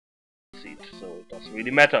seed, so it doesn't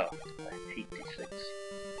really matter. I hate these things.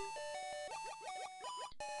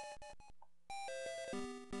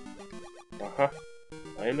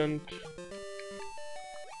 Island.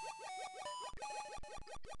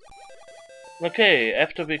 Okay,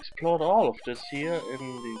 after we explored all of this here in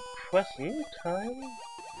the present time.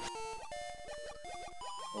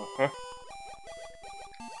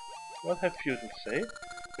 What have you to say?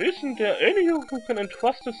 Isn't there anyone who can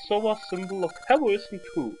entrust the Zora symbol of heroism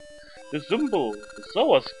too? The symbol, the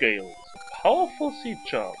Zora scale, is a powerful seed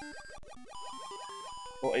charm.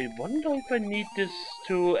 Oh, I wonder if I need this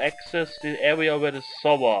to access the area where the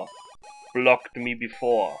Zora blocked me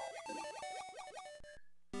before.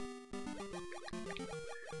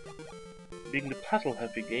 Being the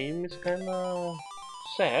puzzle-heavy game is kinda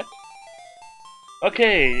sad.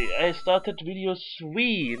 Okay, I started video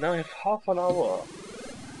 3, now I have half an hour.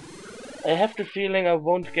 I have the feeling I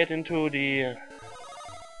won't get into the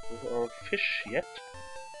fish yet.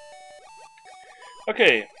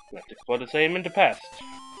 Okay, let's explore the same in the past.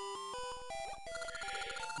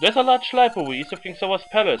 There's a large library east of King Zora's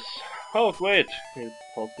palace. Oh great, it's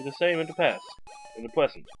probably the same in the past. In the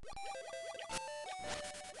present.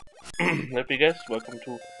 Let me guess, welcome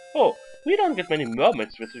to... Oh, we don't get many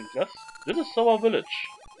mermaids visiting us. This is Zora village.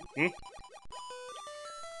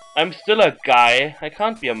 I'm still a guy, I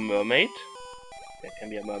can't be a mermaid. I can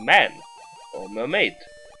be a merman. Or mermaid.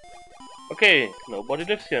 Okay, nobody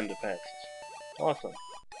lives here in the past. Awesome.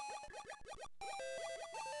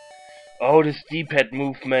 Oh, this D-pad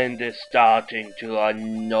movement is starting to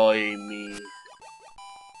annoy me.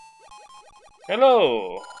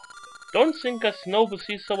 Hello! Don't think us noble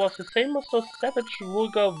sea Zoras the same as those savage,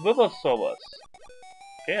 vulgar river Zoras.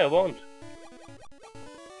 Okay, I won't.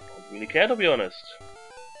 Don't really care, to be honest.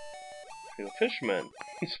 You're a fishman.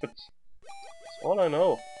 That's all I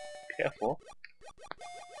know. Careful.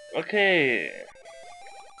 Okay.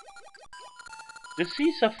 The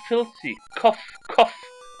seas are filthy. Cough, cough.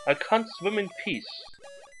 I can't swim in peace.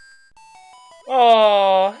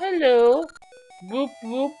 Oh, hello. Whoop,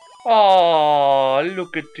 whoop. Oh,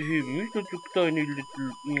 look at him. He's such a tiny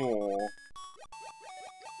little... Aww.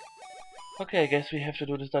 Okay, I guess we have to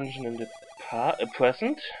do this dungeon in the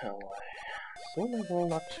present. Oh, soon I will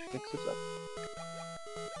not mix this up.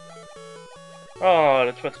 Oh,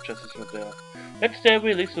 the treasure chest is not there. Next day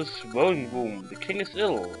we leave the throne room. The king is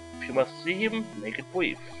ill. If you must see him, make it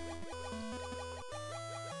brief.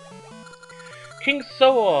 King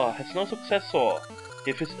Zora has no successor.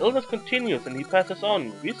 If his illness continues and he passes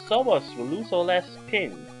on, we Zoras will lose our last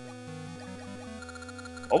king.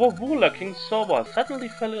 Our ruler, King Zora, suddenly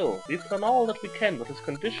fell ill. We've done all that we can, but his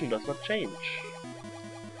condition does not change.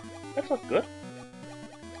 That's not good.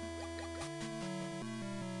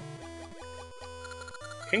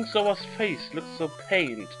 King Zora's face looks so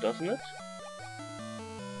pained, doesn't it?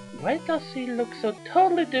 Why does he look so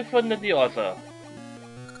totally different than the other?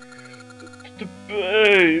 The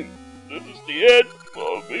pain! This is the end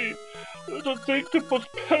for me. To think the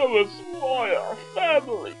prosperous royal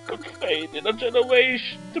family could fade in a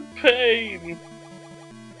generation. The pain!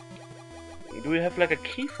 Do you have like a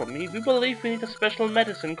key for me? We believe we need a special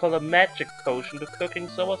medicine called a magic potion to cure King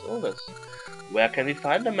Zora's illness. Where can we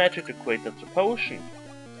find the magic to create such a potion?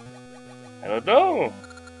 I don't know.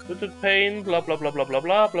 Little pain, blah blah blah blah blah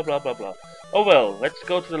blah blah blah blah blah. Oh well, let's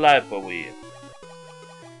go to the library.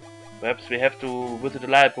 Perhaps we have to visit the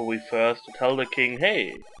library first to tell the king,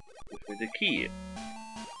 hey, give me the key,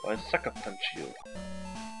 or I sucker punch you.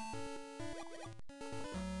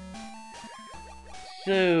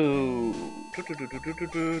 So, is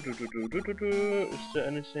there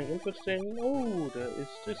anything interesting? Oh, there is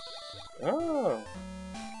this. Ah,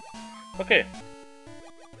 okay.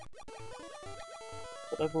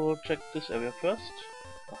 But I will check this area first.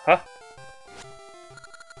 Aha!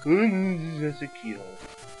 There's a keyhole.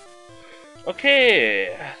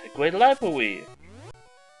 Okay, the Great Library.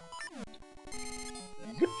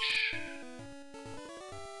 Which?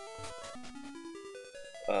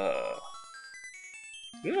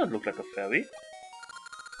 You don't look like a fairy.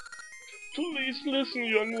 Please listen,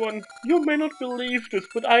 young one. You may not believe this,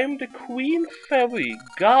 but I am the Queen Fairy,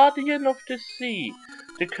 Guardian of the Sea.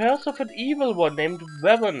 The curse of an evil one named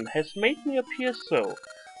Veron has made me appear so.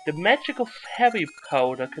 The magic of fairy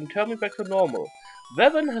powder can turn me back to normal.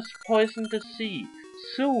 Veron has poisoned the sea.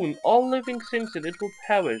 Soon, all living things in it will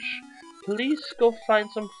perish. Please go find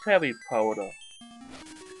some fairy powder.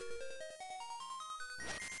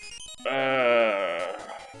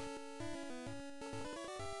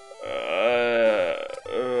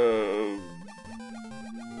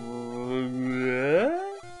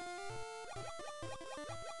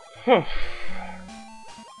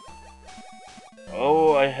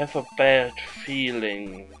 have a bad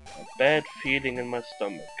feeling. A bad feeling in my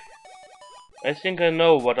stomach. I think I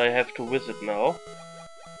know what I have to visit now.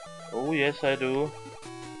 Oh yes, I do.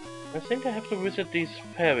 I think I have to visit these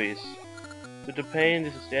fairies. To the pain,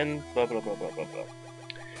 this is the end, blah blah blah blah blah blah.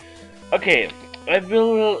 Okay, I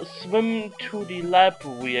will swim to the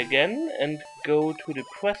library again and go to the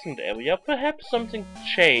present area. Perhaps something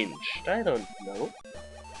changed, I don't know.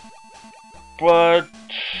 But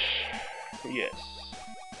yes.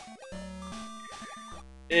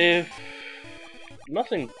 If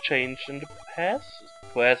nothing changed in the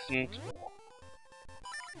present,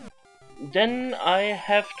 then I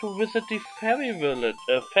have to visit the fairy village,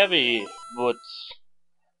 fairy woods,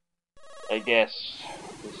 I guess,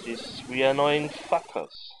 with these three annoying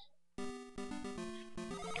fuckers.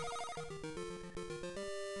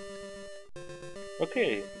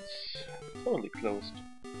 Okay, it's totally closed.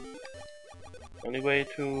 Only way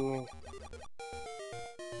to...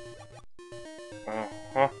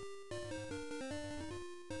 Uh-huh.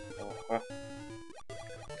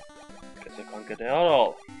 Guess I can't get there at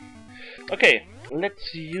all. Okay,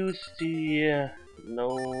 let's use the...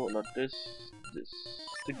 no, not this.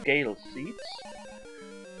 The gale seeds.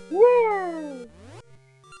 Woo!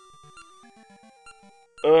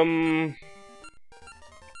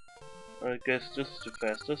 I guess this is the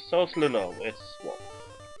fastest. So Slino is one.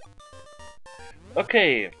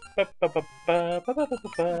 Okay. Let's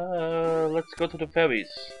go to the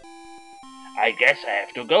fairies. I guess I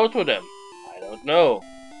have to go to them. I don't know.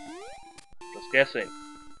 Just guessing.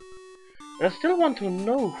 I still want to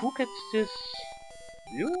know who gets this.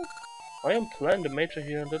 You? I am playing the major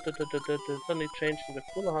here and suddenly changed into a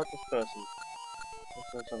cooler heartless person.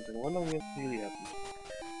 That's not something. I wonder what really happened.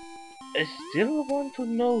 I still want to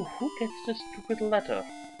know who gets this stupid letter.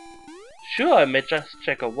 Sure, I may just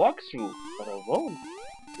check a walkthrough, but I won't.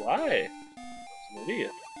 Why? I'm an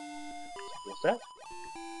idiot. What's that?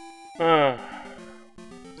 Ah.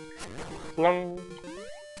 Flung.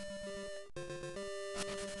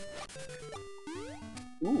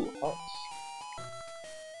 Ooh, hearts.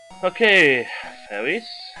 Okay, fairies.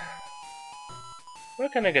 Where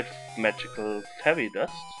can I get magical fairy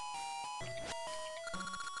dust?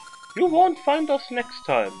 You won't find us next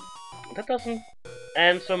time. That doesn't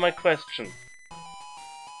answer my question.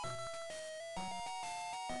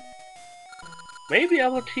 Maybe I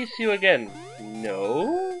will tease you again.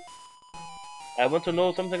 No? I want to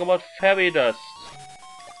know something about fairy dust.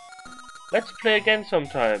 Let's play again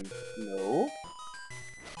sometime. No?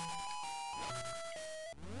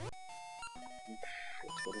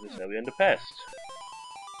 Let's go to this area in the past.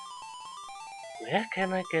 Where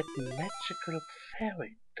can I get magical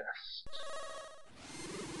fairy dust?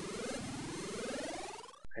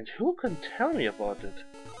 And who can tell me about it?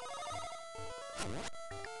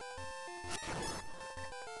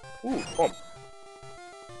 Ooh, bomb.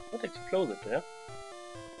 What exploded there?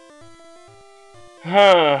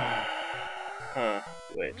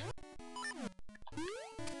 Wait.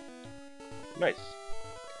 Nice.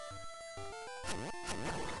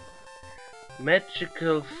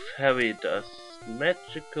 Magical fairy dust.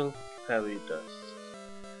 Magical fairy dust.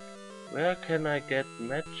 Where can I get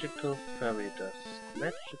magical fairy dust?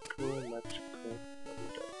 Magical fairy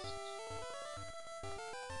dust.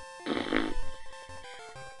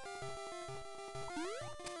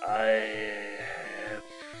 I have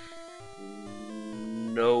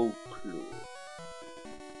no clue.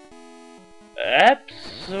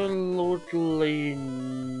 Absolutely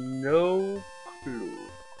no clue.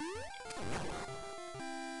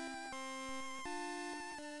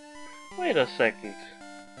 Wait a second.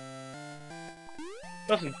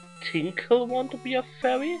 Doesn't Tinkle want to be a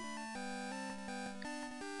fairy?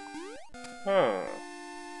 Huh.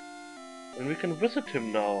 And we can visit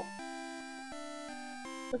him now.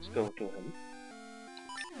 Let's go to him.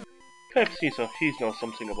 Perhaps he knows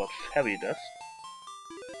something about fairy dust.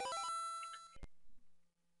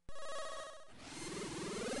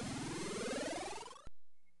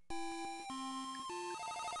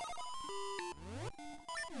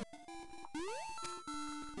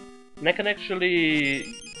 And I can actually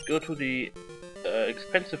go to the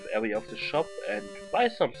expensive area of the shop and buy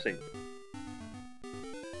something.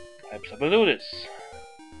 Perhaps I will do this.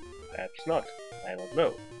 Perhaps not. I don't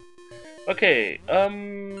know. Okay,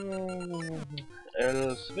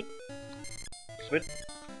 Swit.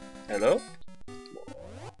 Hello?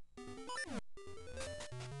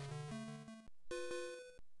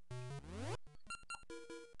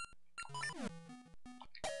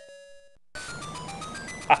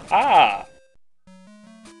 Haha!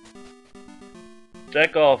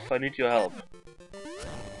 Jack off, I need your help.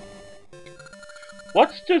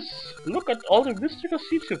 What's this? Look at all the mystical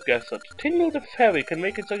seeds you've gathered. Tingle the fairy can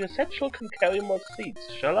make it so your satchel can carry more seeds.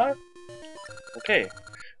 Shall I? Okay.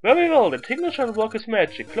 Very well, the Tingle shall work his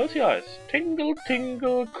magic. Close your eyes. Tingle,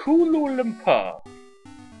 tingle, Kooloo-Limpa.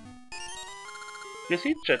 Your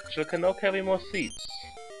seed satchel can now carry more seeds.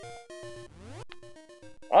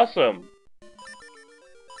 Awesome.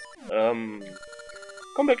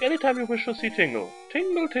 Come back anytime you wish to see Tingle.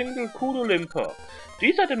 Tingle, tingle, Kooloo-Limpa.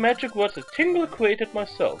 These are the magic words that Tingle created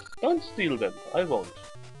myself. Don't steal them. I won't.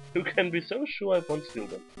 You can be so sure I won't steal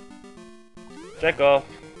them. Jack off.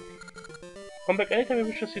 Come back anytime you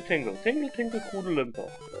wish to see Tingle. Tingle, tingle, Kooloo-Limpa. Oh,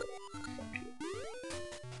 fuck you.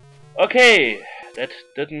 Okay, that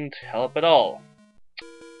didn't help at all.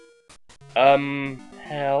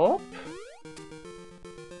 Help?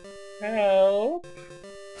 Help?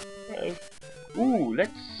 Ooh,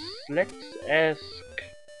 let's ask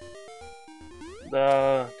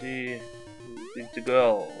the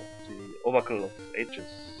girl, the Oracle of Ages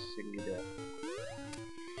thingy there.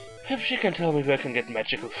 If she can tell me where I can get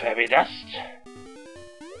magical fairy dust.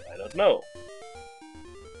 I don't know.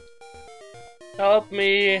 Help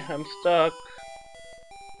me, I'm stuck.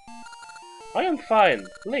 I am fine.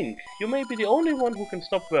 Link, you may be the only one who can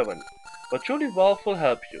stop Warren, but surely Valve will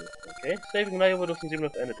help you. Okay? Saving Nairo doesn't seem to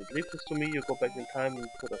have ended. Leave this to me, you go back in time and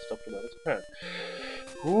put a stop to Warren's plan.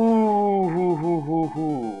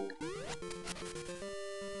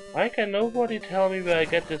 Why can nobody tell me where I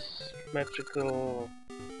get this magical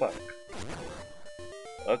bug?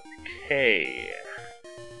 Okay.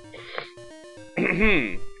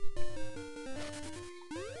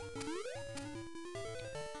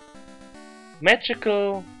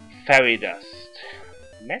 Magical fairy dust.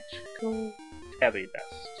 Magical fairy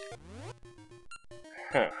dust.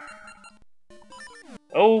 Huh.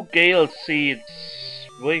 Oh, Gale seeds,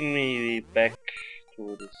 bring me back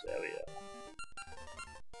to this area.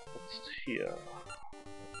 What's here?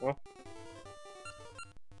 Huh?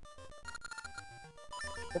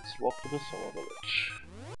 Let's walk to the summer village.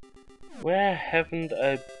 Where haven't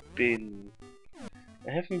I been?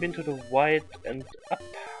 I haven't been to the White and Up.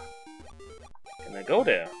 Can I go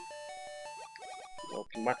there? Not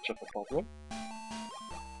much of a problem.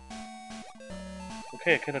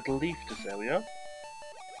 Okay, I cannot leave this area.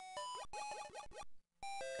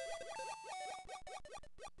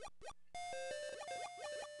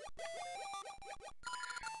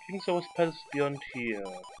 King Zoras Palace is beyond here.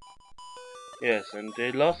 Yes, and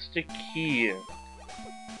they lost the key.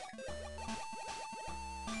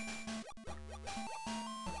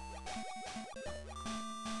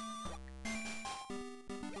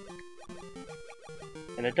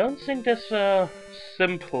 And I don't think there's a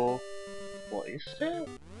simple... What is there? Of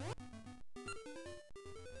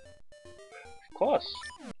course.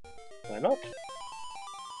 Why not?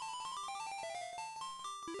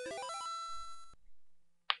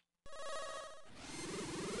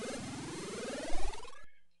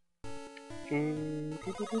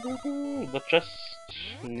 But just...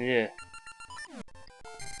 yeah.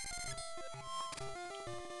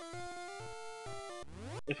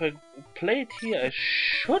 If I play it here, I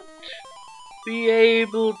should be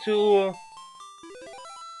able to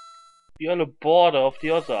be on the border of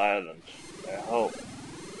the other island. I hope.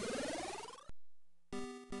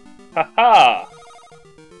 Haha!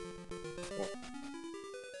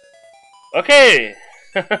 Okay!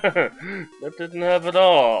 That didn't help at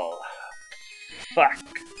all. Fuck.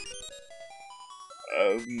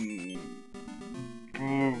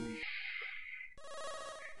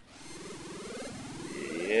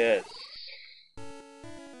 Yes.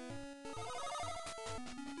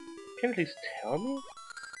 Can you at least tell me?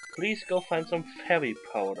 Please go find some fairy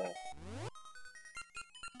powder.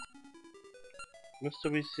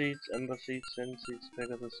 Mystery seeds, ember seeds, sand seeds,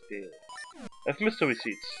 Pegasus scale. I have mystery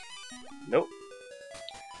seeds. Nope.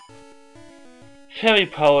 Fairy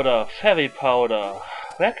powder, fairy powder.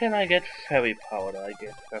 Where can I get fairy powder? I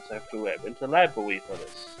guess I have to web into the library for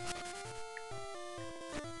this.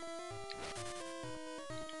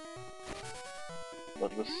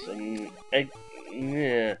 What was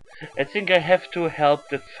I think I have to help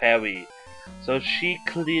the fairy. So she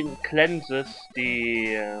cleanses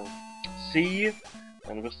the sea,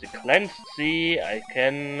 and with the cleansed sea I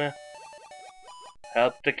can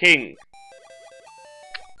help the king.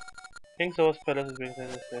 King Zoras Palace is being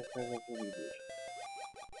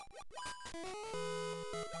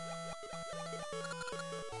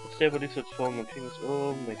stabilize its form and king's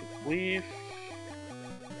make it brief.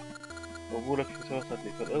 Or would have King Zoras let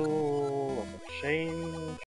me change.